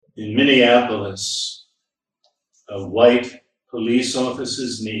In Minneapolis, a white police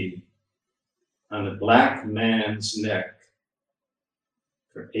officer's knee on a black man's neck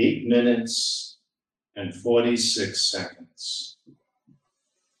for 8 minutes and 46 seconds.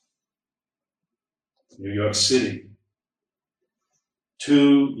 New York City,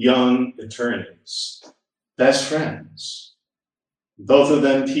 2 young attorneys, best friends, both of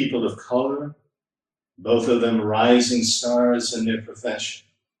them people of color, both of them rising stars in their profession,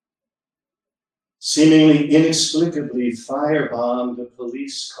 seemingly inexplicably firebombed a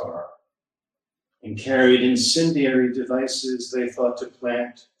police car and carried incendiary devices they thought to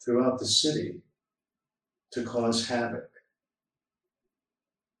plant throughout the city to cause havoc.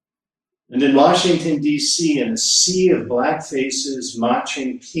 And in Washington, D.C., in a sea of black faces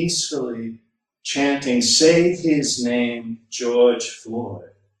marching peacefully, chanting, "Say his name, George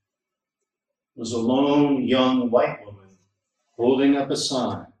Floyd," was a lone young white woman holding up a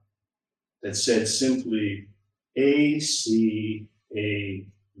sign that said simply, ACAB.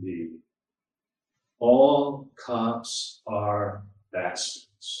 All cops are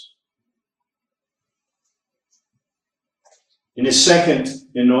bastards. In his second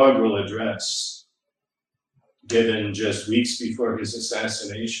inaugural address, given just weeks before his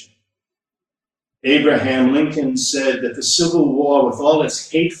assassination, Abraham Lincoln said that the Civil War, with all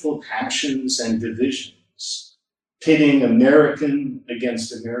its hateful passions and divisions, pitting American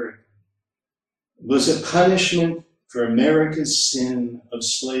against American, was a punishment for America's sin of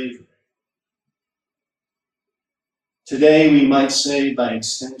slavery. Today, we might say by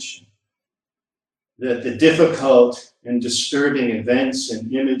extension that the difficult and disturbing events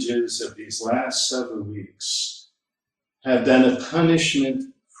and images of these last several weeks have been a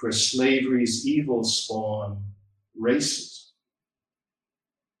punishment for slavery's evil spawn, racism.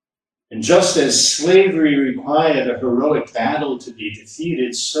 And just as slavery required a heroic battle to be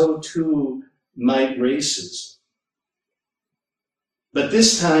defeated, so too might racism. But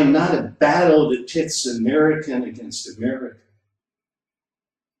this time, not a battle that pits American against American,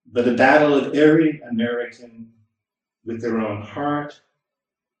 but a battle of every American with their own heart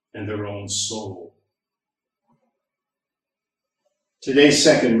and their own soul. Today's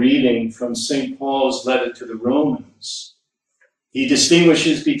second reading from St. Paul's letter to the Romans, he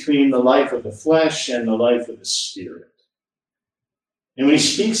distinguishes between the life of the flesh and the life of the spirit. And when he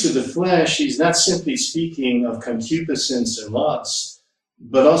speaks of the flesh, he's not simply speaking of concupiscence and lust,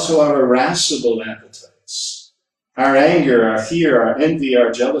 but also our irascible appetites, our anger, our fear, our envy,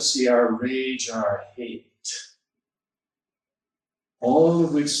 our jealousy, our rage, our hate, all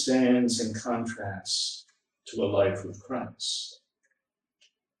of which stands in contrast to a life with Christ.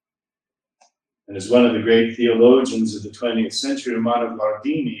 And as one of the great theologians of the 20th century, Romano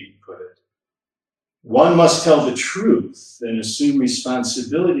Guardini, put it, one must tell the truth and assume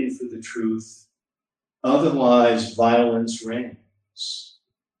responsibility for the truth, otherwise violence reigns.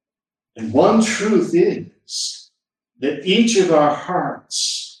 And one truth is that each of our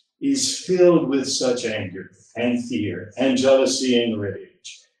hearts is filled with such anger and fear and jealousy and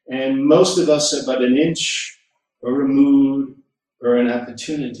rage. And most of us have but an inch or a mood or an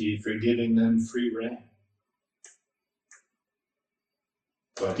opportunity for giving them free rein.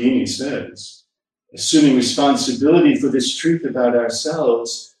 Guardini says, assuming responsibility for this truth about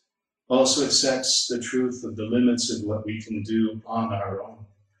ourselves also accepts the truth of the limits of what we can do on our own.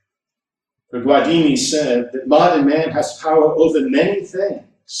 For Guardini said that modern man has power over many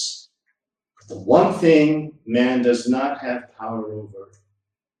things, but the one thing man does not have power over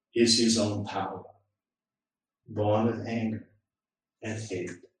is his own power, born of anger and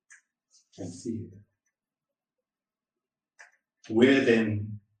hate and fear. Where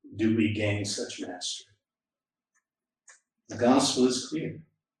then do we gain such mastery? The gospel is clear.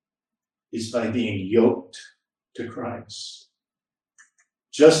 It's by being yoked to Christ.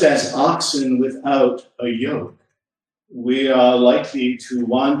 Just as oxen without a yoke, we are likely to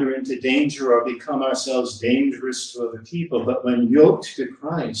wander into danger or become ourselves dangerous to other people. But when yoked to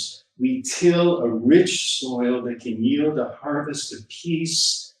Christ, we till a rich soil that can yield a harvest of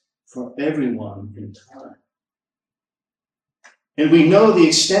peace for everyone in time. And we know the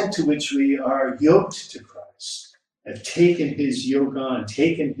extent to which we are yoked to Christ, have taken his yoke on,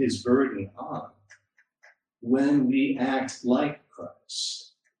 taken his burden on, when we act like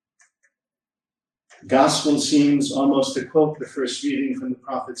Christ. The gospel seems almost to quote the first reading from the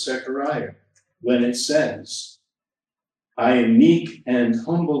prophet Zechariah, when it says, I am meek and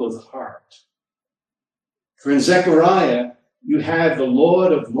humble of heart. For in Zechariah, you have the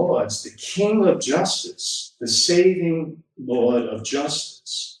Lord of Lords, the King of justice, the saving Lord of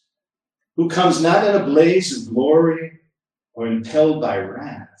justice, who comes not in a blaze of glory or impelled by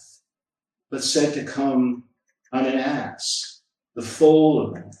wrath, but said to come on an ass, the foal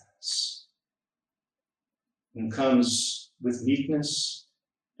of an ass, and comes with meekness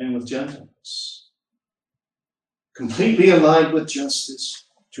and with gentleness, completely aligned with justice,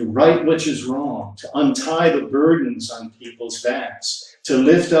 to right which is wrong, to untie the burdens on people's backs, to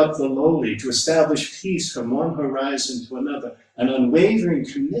lift up the lowly, to establish peace from one horizon to another, an unwavering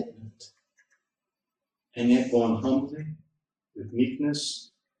commitment, and yet born humbly with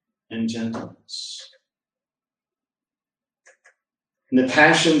meekness and gentleness. In the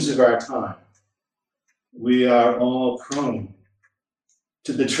passions of our time, we are all prone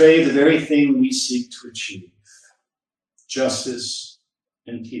to betray the very thing we seek to achieve: justice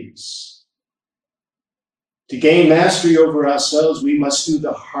and peace. To gain mastery over ourselves, we must do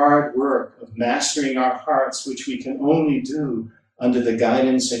the hard work of mastering our hearts, which we can only do under the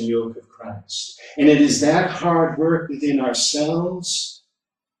guidance and yoke of Christ. And it is that hard work within ourselves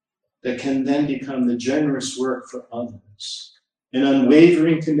that can then become the generous work for others, an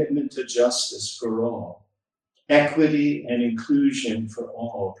unwavering commitment to justice for all, equity and inclusion for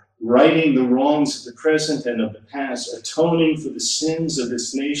all, righting the wrongs of the present and of the past, atoning for the sins of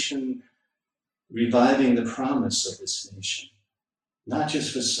this nation, reviving the promise of this nation, not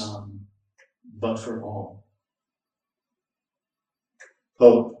just for some, but for all.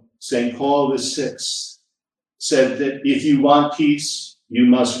 Pope St. Paul VI said that if you want peace, you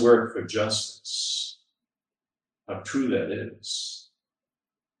must work for justice. How true that is.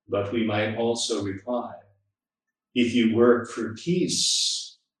 But we might also reply, if you work for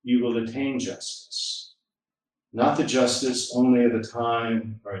peace, you will attain justice. Not the justice only of a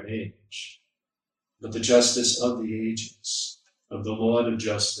time or an age, but the justice of the ages, of the Lord of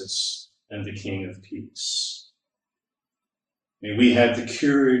justice and the King of peace. May we have the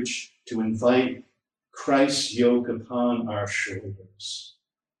courage to invite Christ's yoke upon our shoulders.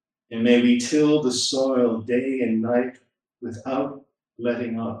 And may we till the soil day and night without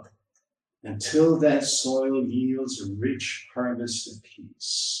letting up, until that soil yields a rich harvest of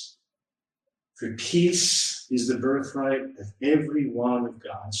peace. For peace is the birthright of every one of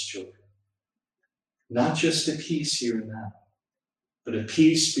God's children. Not just a peace here and now, but a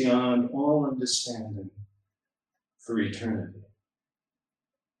peace beyond all understanding for eternity.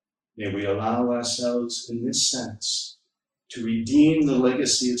 May we allow ourselves, in this sense, to redeem the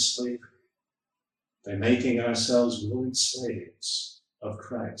legacy of slavery by making ourselves willing slaves of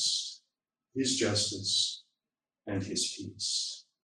Christ, his justice, and his peace.